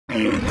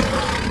We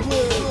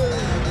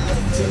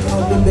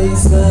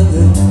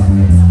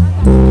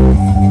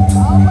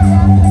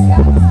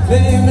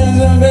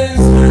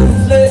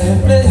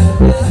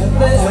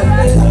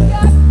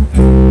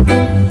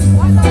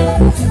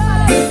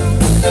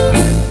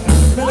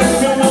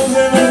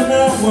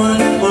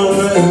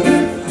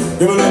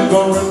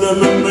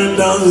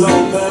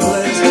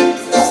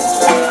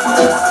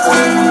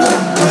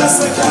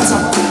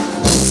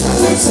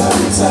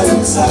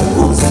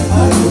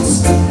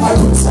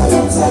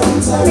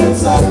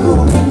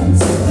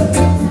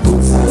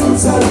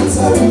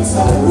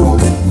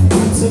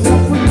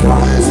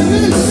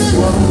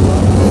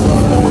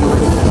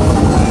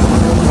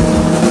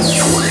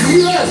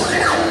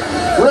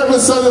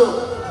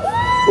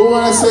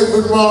want to say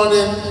good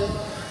morning.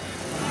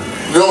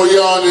 No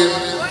yawning.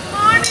 Good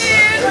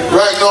morning.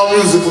 Right now,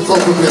 music will come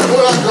from here.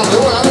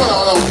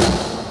 Hold on.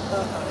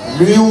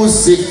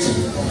 Music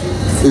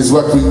is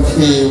what we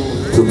came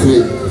to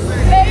play.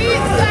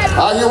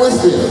 Are you with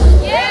me?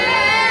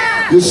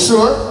 Yeah. You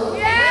sure?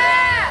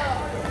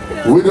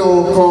 Yeah. We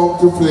don't come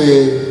to play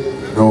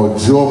no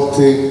joke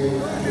thing,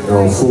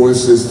 no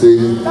foolishness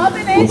thing.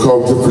 We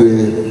come to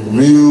play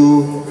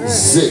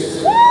music.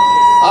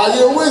 Are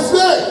you with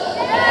me?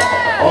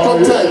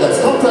 Come take us,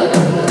 come take us.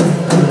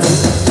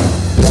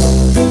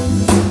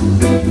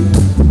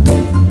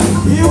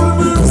 You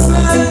will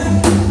say,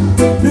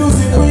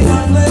 music we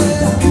can play,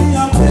 we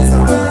are best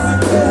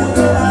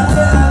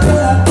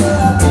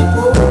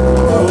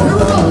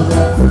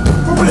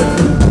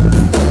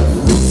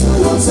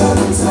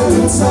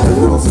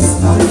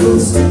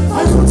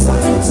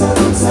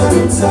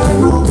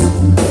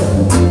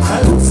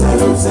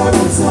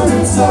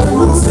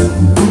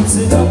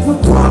it up for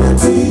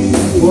quality,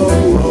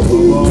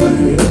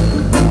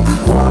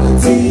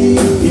 quality,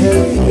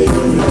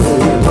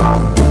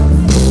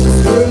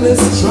 girl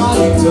is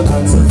trying to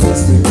act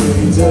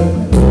sophisticated.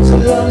 She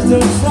loves to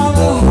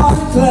travel high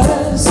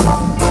class.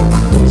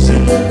 She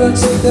never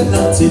checked the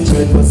naughty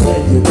dread was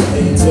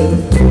educated.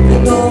 You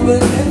know the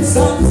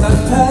exams that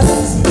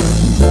pass.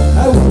 I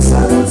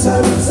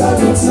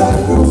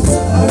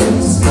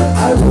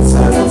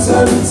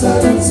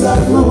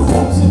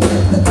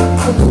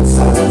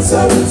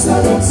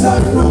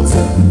roots,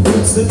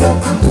 it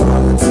up for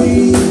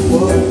quality,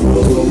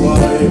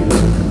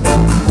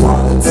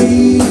 quality,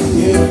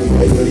 yeah.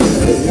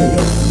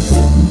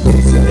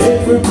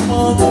 Every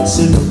morning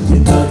she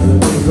looking at the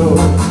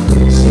mirror.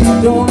 She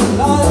don't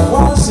like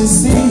what she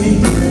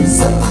sees.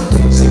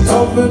 She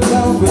covered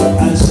down with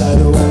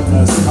eyeshadow and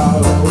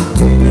mascara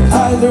and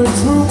hide her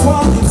true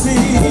quality,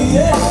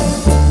 yeah.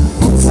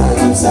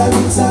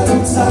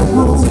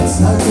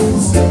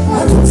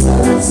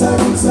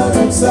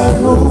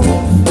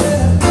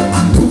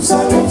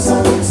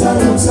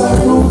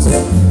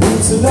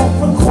 Roots it up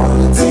for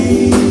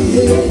quality,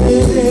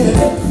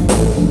 yeah.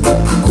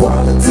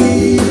 Quality,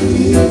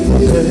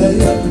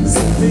 yeah.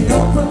 Something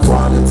up for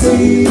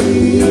quality,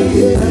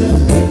 yeah.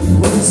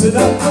 Roots it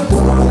up for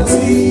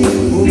quality.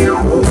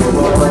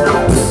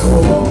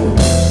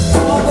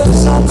 All the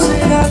songs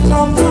that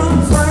come from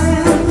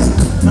friends,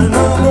 and I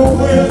know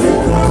where you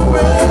come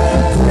with.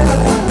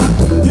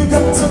 You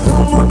got to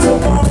come up to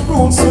my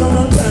roots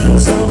and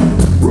dance.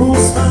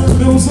 Roots and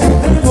music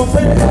never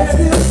fade.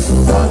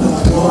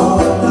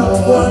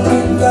 One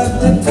ain't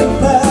got it to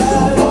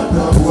bad.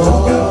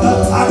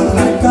 I'm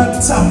like a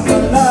top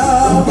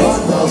now.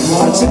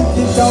 Check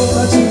it out,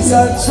 the cheeks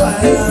are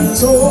trying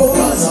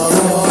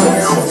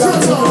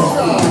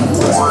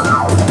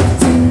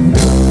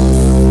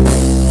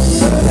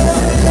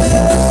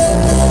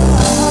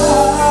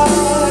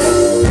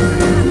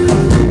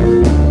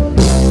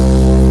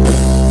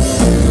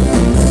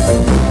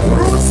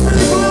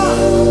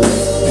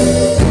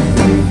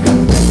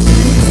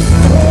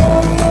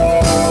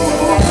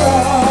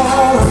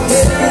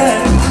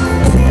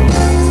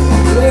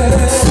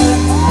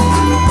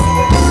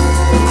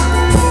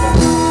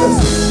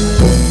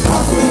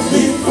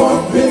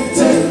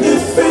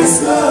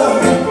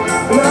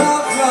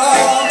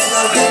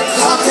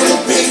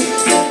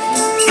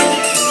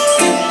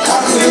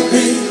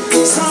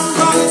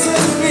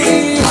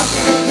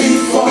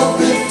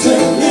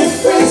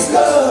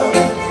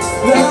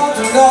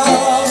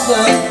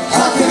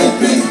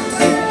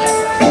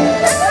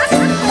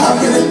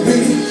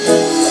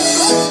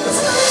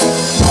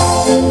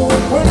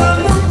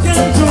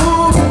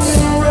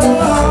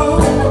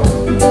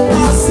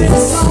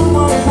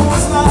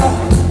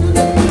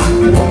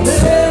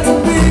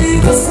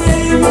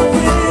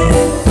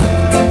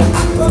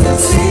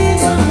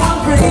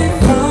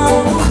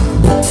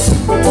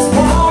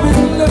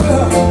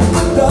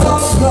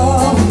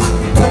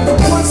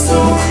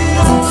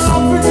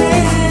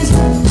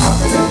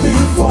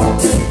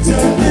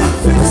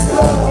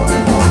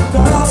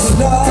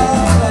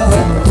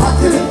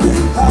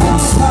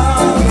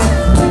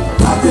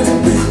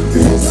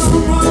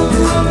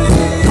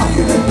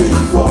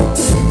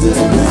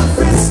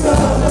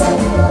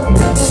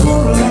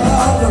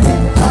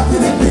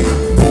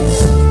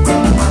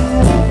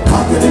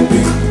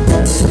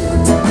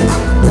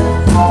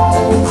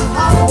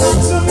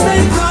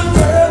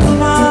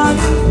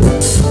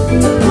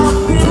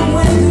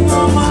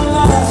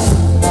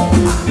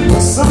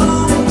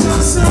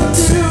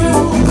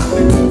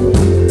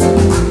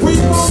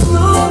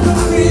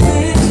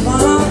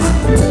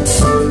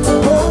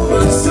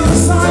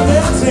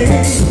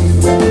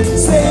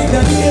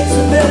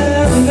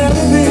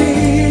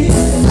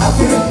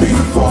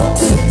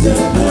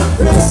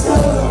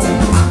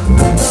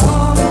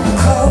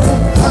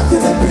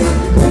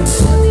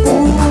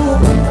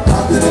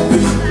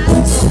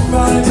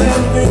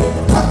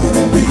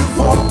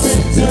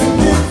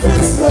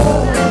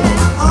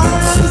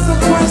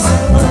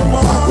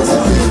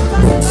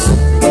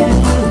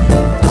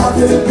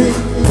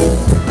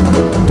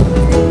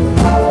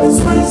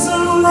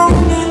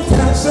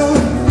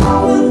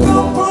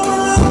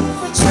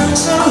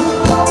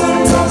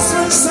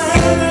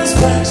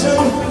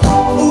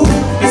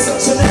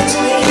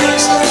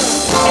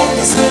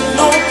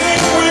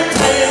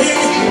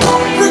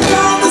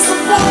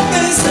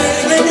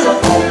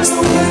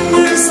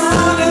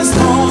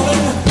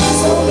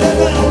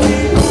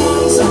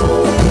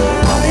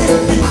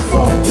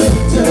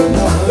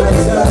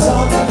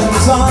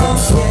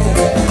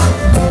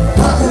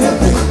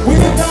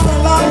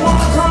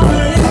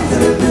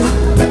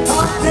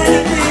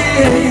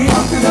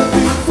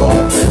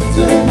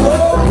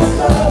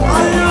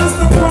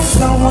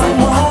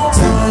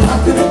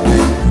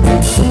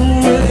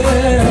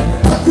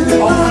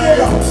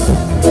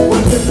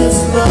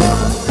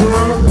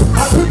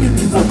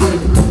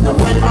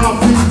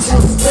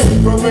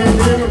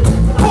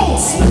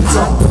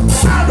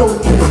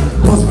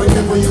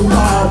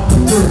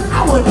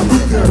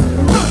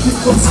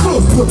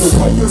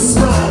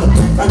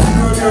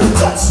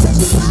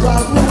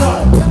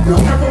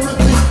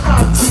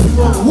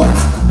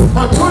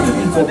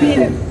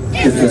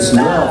if it's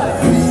love.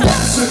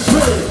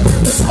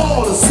 It's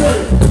all the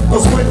same.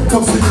 Cause when it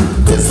comes to you,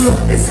 this look,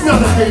 it's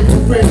not a hate to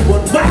fame,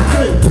 but back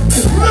then,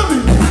 it's loving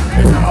you.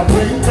 And I'll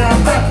bring now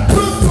that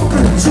look to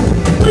be true.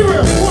 We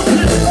were one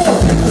hit for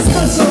a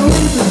special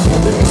reason.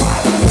 The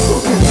pride is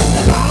looking,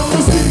 and I'm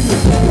receiving.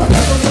 I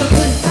never gonna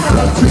think that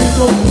I dream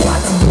of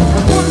what.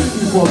 I put it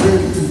before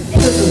baby.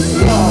 This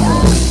is love.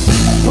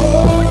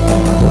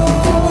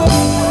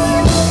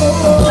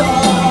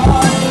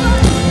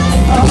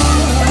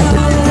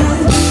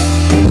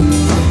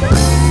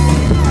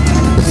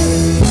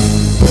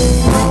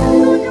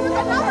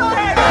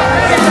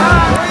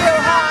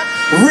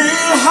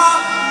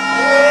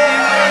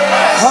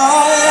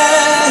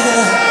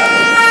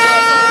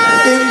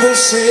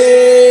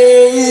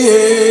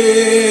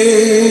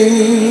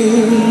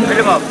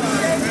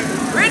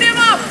 Read him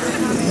up.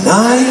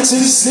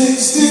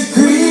 96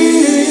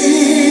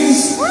 degrees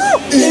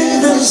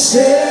in the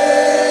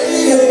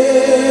shade.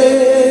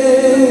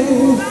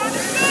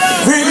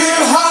 Really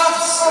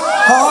hot,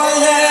 oh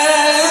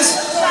yes,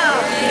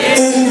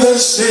 in the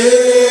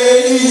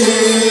shade.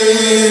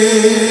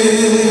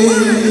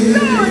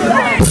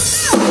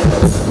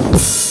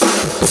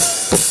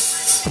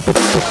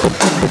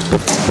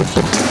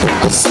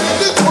 I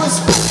said it was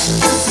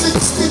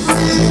 6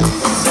 degrees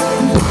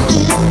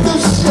in the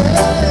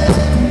shade.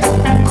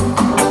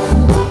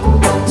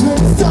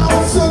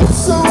 10,000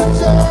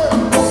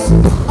 soldiers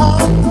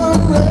on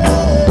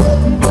parade.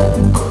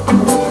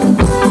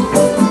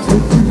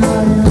 Taking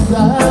lions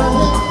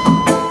out.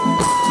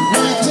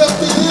 We just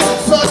the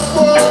infant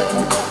boy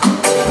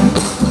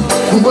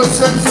who was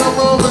sent from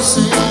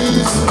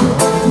overseas.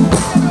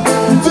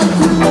 The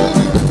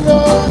green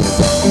blood.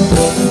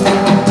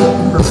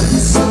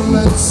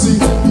 Excellency,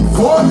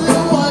 before you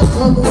I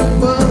come with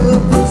my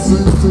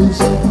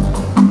representation.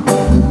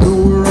 You know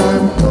where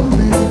I'm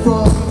coming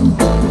from.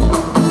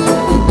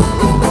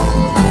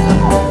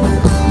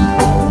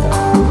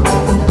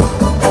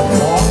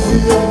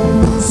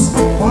 Audience,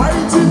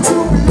 fighting to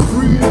be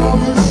free. Now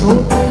you show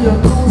me your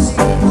news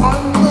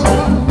on the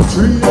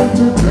country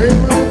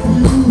entertainment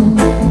view.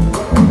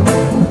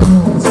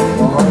 It's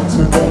hard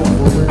to know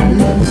for me.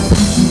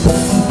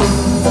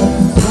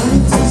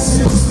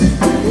 96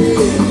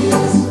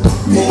 degrees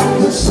in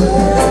the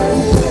shade.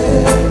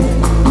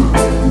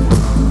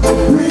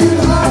 Real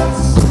hot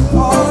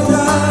all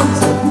night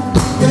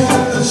in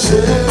the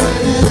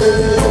shade.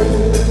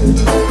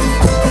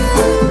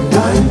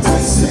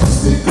 96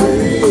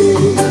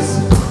 degrees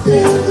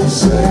in the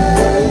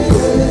shade.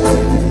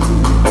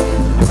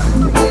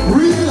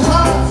 Real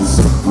hot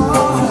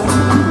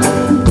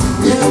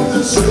in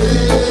the shade.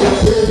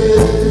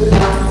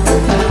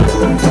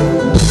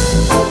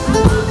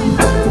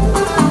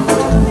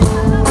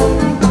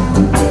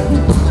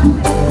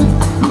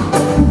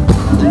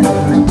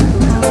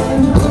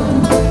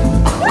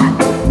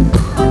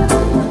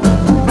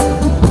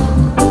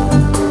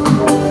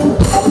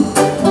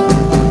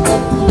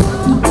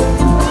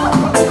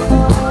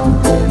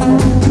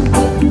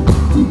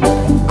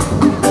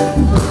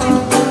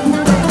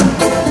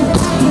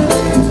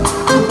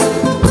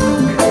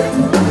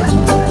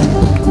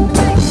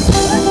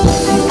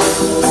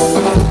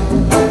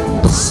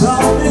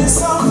 Some may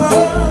suffer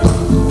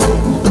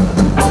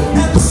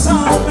and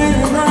some may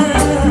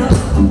burn,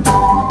 but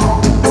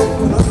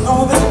I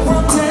know that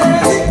one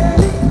day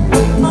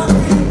my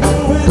people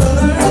will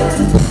learn.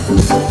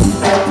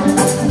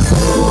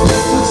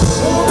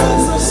 So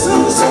it's a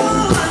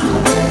sunshine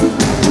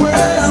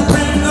way up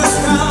in the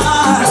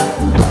sky.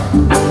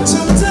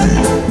 Today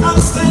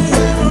I'll stay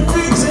here and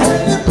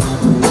pretend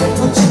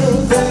the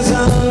truth is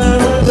I'll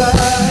never die.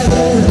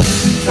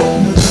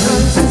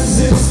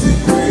 96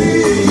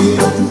 degrees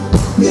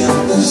in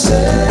the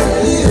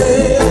shade.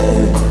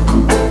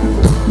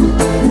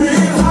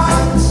 Real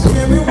hot,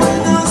 hear me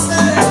when I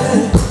say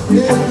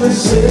in the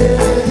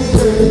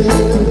shade.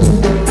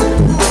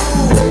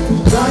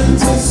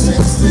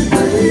 96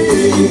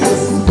 degrees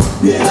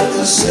in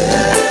the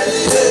shade.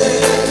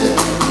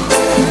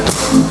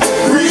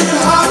 Real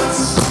hot,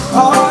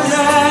 oh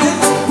yeah,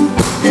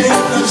 in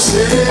the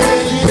shade.